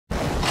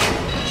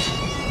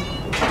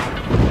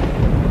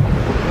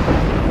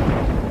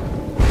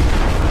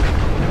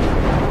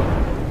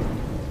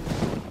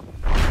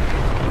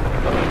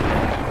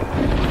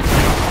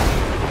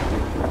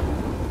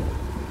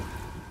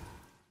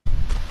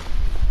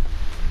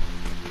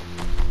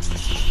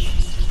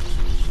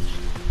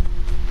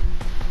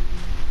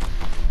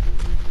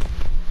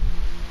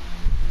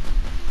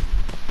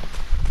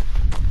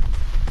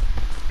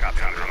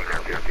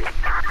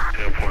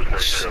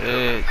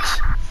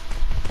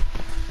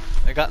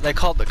They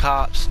called the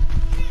cops.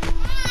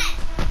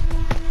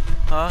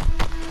 Huh?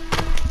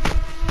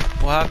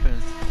 What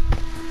happened?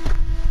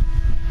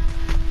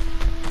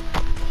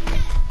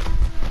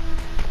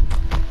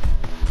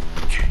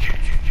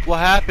 What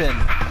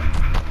happened?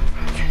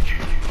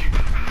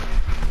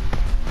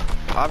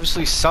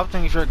 Obviously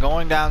something if you're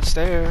going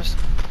downstairs.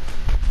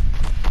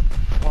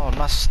 Well, I'm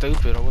not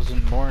stupid. I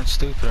wasn't born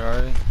stupid,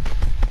 alright?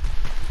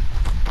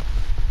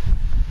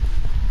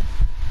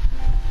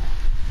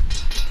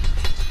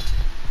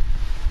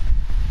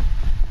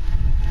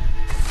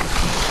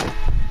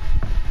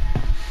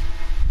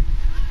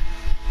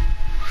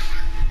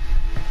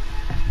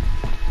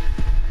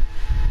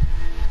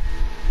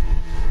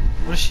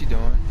 What is she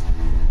doing?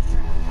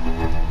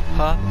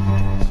 Huh?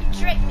 She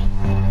tricked me.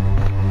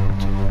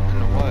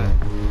 Into what?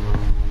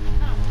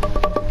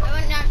 I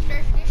went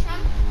downstairs to do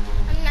something,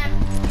 and then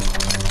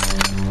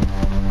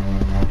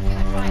she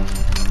was like,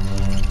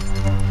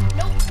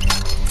 nope.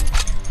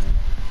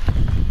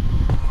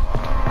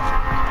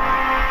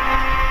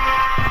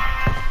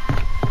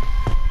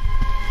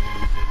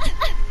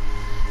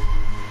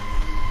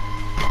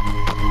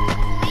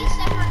 Police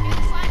ever do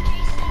find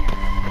Jason?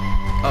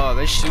 Oh,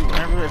 they shoot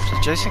whenever if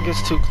Jason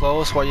gets too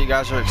close while you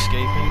guys are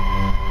escaping.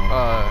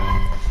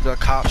 The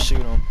cops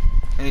shoot him,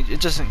 and it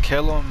doesn't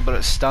kill him, but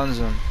it stuns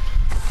him.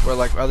 Where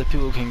like other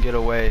people can get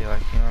away,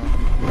 like you know,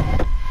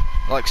 it,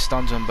 like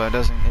stuns him, but it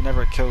doesn't. It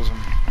never kills him.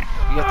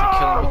 You have to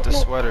kill him with the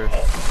sweater,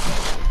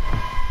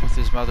 with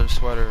his mother's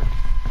sweater.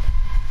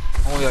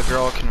 Only a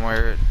girl can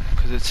wear it,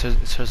 cause it's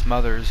his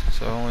mother's,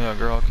 so only a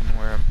girl can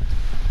wear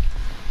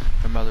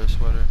her mother's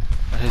sweater,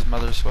 or his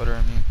mother's sweater.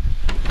 I mean,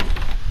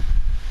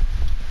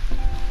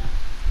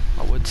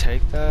 I would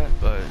take that,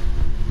 but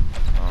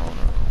I don't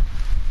know.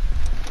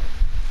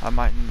 I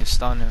might need to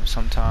stun him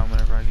sometime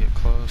whenever I get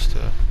close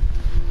to.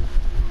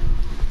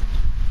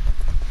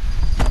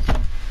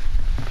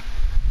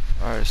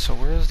 Alright, so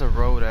where's the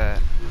road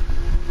at?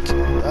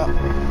 That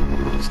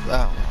one. It's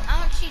that one. I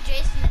don't see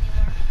Jason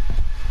anymore.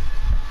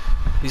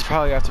 He's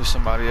probably after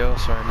somebody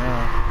else right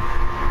now.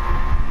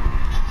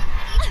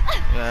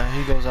 Yeah,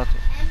 he goes after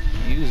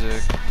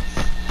music.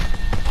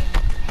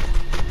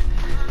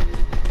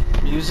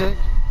 Music?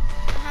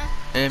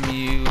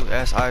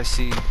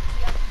 M-U-S-I-C.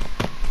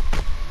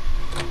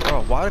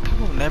 Bro, why do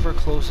people never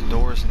close the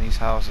doors in these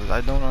houses?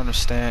 I don't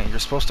understand. You're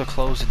supposed to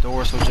close the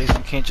door so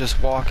Jason can't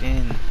just walk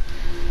in.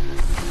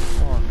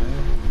 Come on,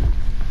 man.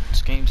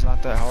 This game's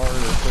not that hard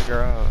to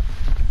figure out.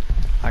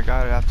 I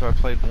got it after I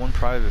played one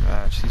private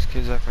match. These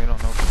kids actually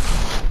don't know.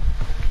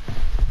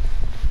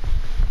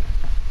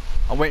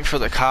 I'm waiting for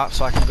the cops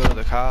so I can go to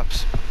the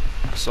cops.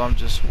 So I'm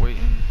just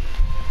waiting.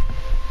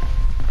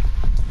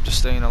 Just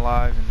staying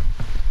alive, and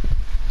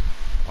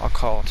I'll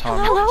call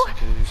Tommy. Hello?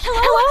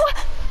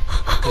 Hello?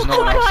 Because no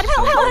one else is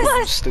doing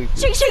it. It's stupid.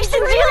 Jason's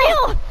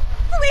real!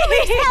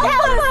 Please help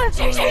us!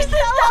 Jason's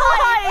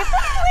alive!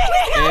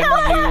 Please help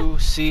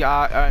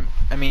us!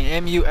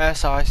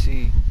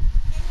 M-U-S-I-C.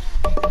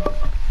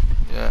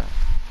 Yeah.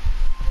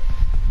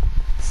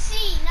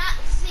 C, not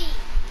Z.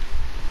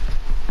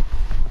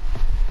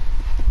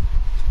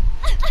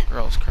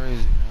 Girl's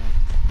crazy, man.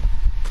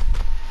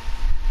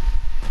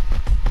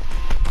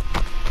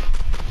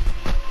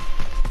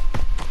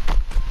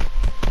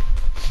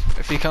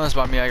 If he comes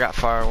by me, I got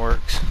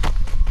fireworks.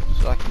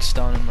 So I can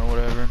stun him or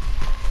whatever.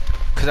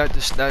 Cause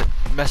that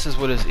messes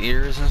with his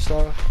ears and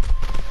stuff.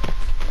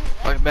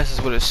 Like messes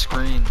with his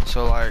screen.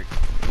 So like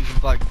if you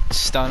like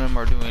stun him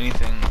or do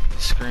anything, the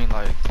screen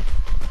like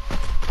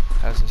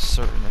has a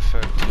certain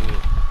effect to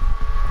it.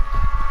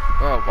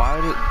 Bro,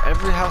 why did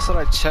every house that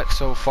I checked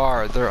so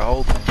far, they're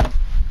open?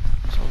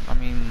 So I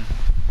mean,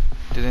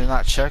 did they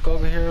not check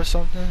over here or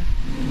something?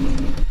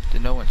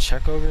 Did no one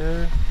check over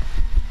here?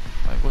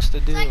 Like what's the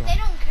deal? It's like they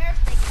don't care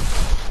if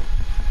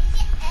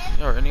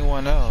they Or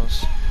anyone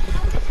else.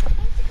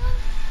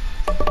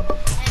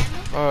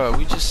 Alright,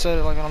 we just said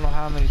it like I don't know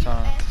how many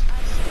times.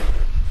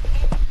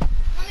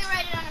 Let me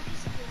write it on a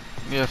piece of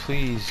paper. Yeah,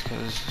 please,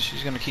 because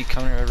she's gonna keep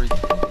coming here every.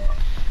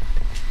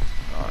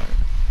 Alright.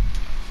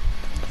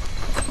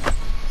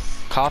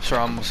 Cops are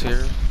almost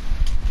here.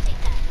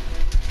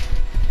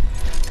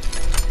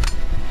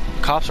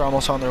 Cops are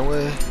almost on their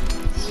way.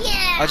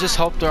 Yeah. I just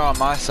hope they're on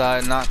my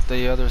side, not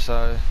the other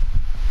side.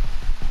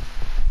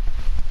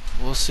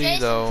 We'll see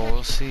though,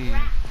 we'll see.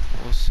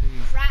 We'll see.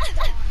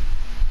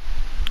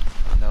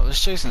 No,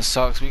 this Jason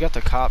sucks. We got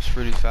the cops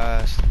pretty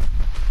fast.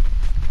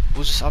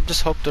 I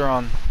just hope they're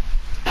on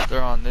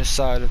this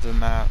side of the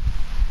map.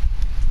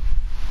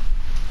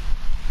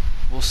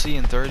 We'll see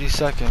in 30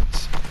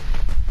 seconds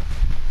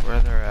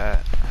where they're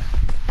at.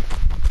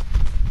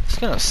 It's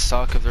gonna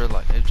suck if they're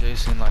like, if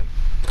Jason like,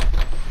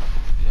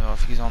 you know,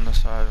 if he's on the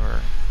side or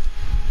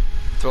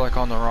if they're like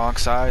on the wrong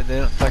side.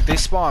 They don't, like they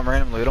spawn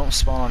randomly. They don't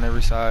spawn on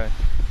every side.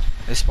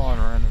 They spawn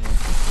randomly.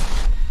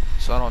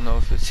 So I don't know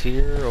if it's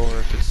here or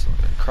if it's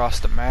across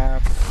the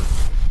map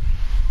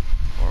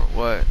or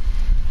what.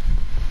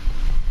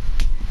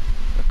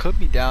 It could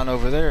be down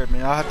over there. I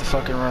mean, I'll have to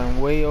fucking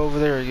run way over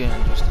there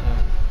again just to...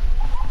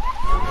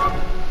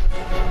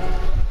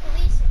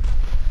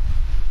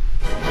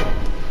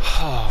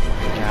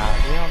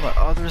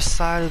 other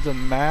side of the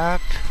map?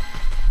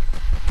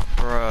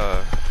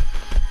 Bruh.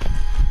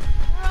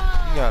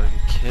 You gotta be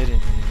kidding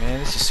me, man.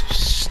 This is so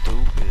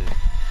stupid.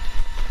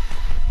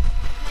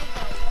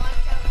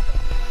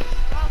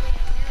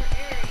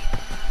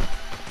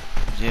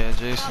 Yeah,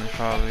 Jason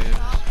probably is.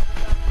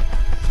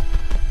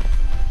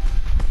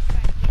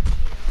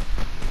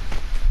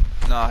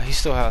 Nah, he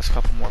still has a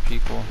couple more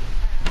people.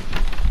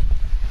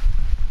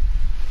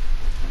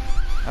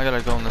 I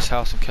gotta go in this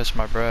house and catch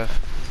my breath.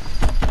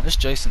 This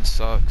Jason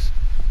sucks.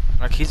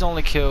 Like, he's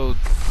only killed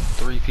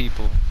 3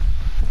 people.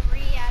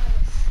 3 out of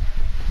 7.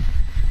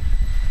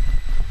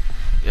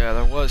 Yeah,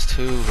 there was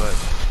 2, but...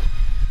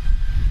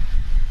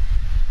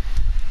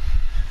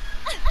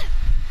 Ooh,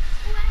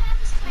 I have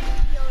this kind of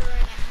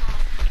deodorant at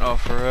home. Oh,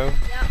 for real?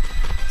 Yep.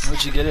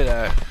 Where'd you get it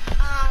at?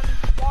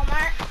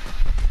 Walmart.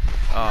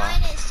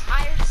 Mine is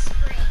Tire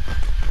Spring.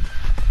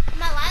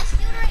 My last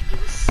deodorant, it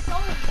was so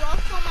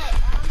rough on my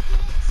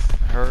armpits.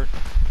 It hurt?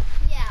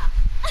 Yeah.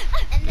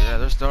 And then, Yeah,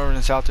 there's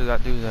deodorants out there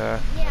that do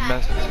that. yeah, It and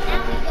messes then with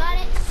now it. we got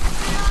it.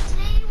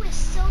 Today it was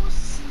so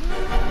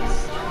smooth and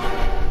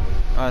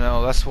soft. I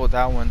know, that's what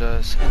that one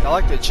does. And I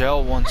like the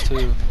gel ones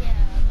too. Yeah.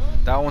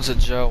 That one's a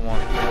gel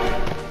one.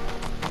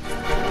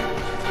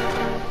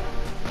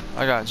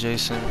 I got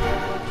Jason. I'm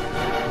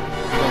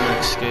gonna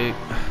escape.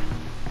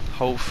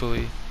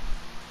 Hopefully.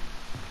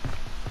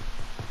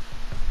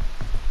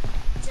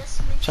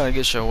 Just make Trying to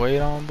get your weight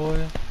on, boy.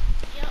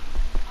 Yep.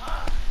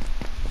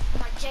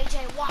 My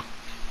JJ Watt.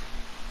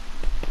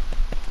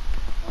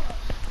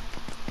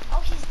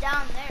 Oh, he's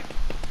down there.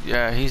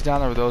 Yeah, he's down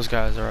there where those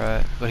guys are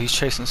at. But he's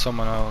chasing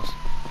someone else.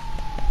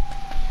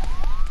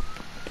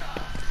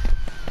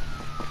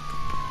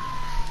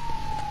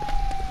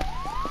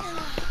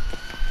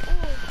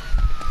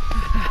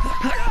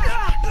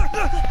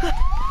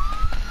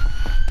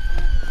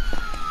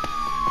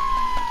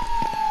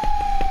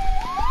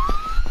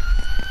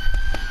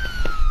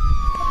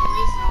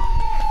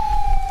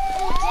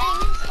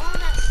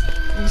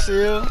 You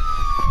see him?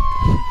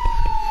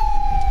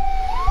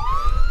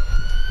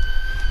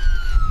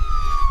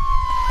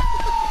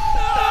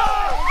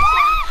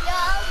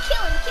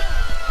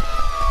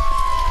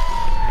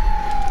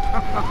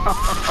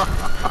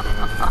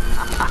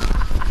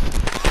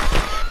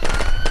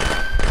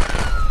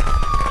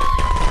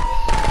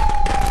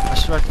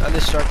 I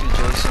distracted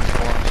Jason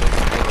for him so he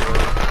can get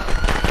away.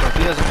 But if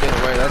he doesn't get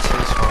away, that's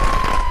his fault.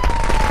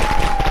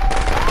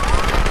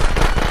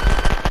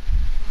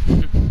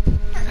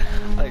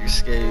 I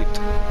escaped.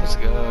 Let's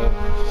go.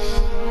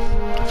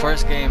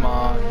 First game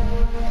on.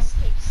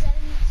 Escape 72.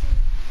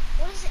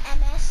 What is the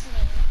MS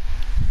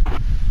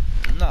name?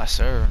 I'm not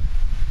sure.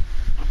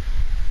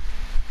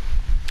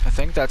 I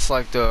think that's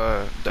like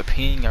the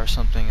ping or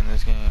something in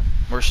this game,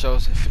 where it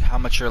shows how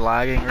much you're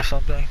lagging or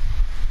something.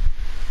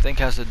 I think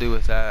it has to do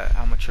with that,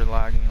 how much you're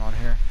lagging on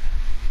here.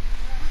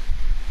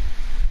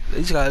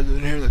 These guys are in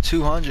here in the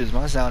 200s.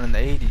 Mine's down in the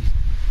 80s.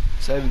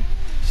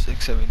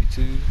 76,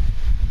 72.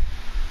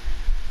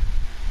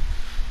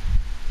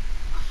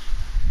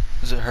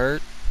 Does it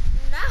hurt?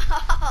 No.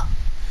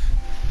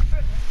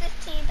 For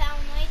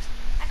 15-pound weights,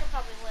 I could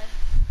probably lift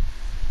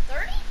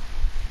 30?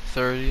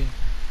 30. 30,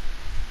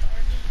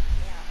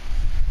 yeah.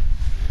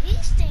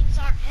 These things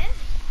aren't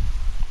heavy.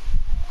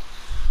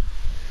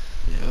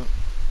 Yep.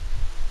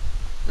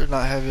 They're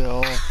not heavy at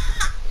all.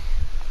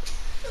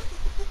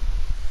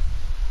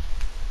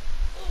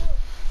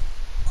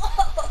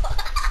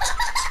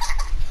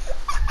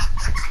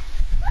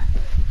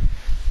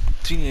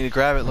 If you need to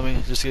grab it, let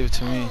me just give it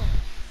to me.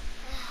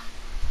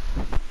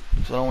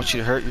 So I don't want you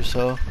to hurt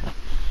yourself.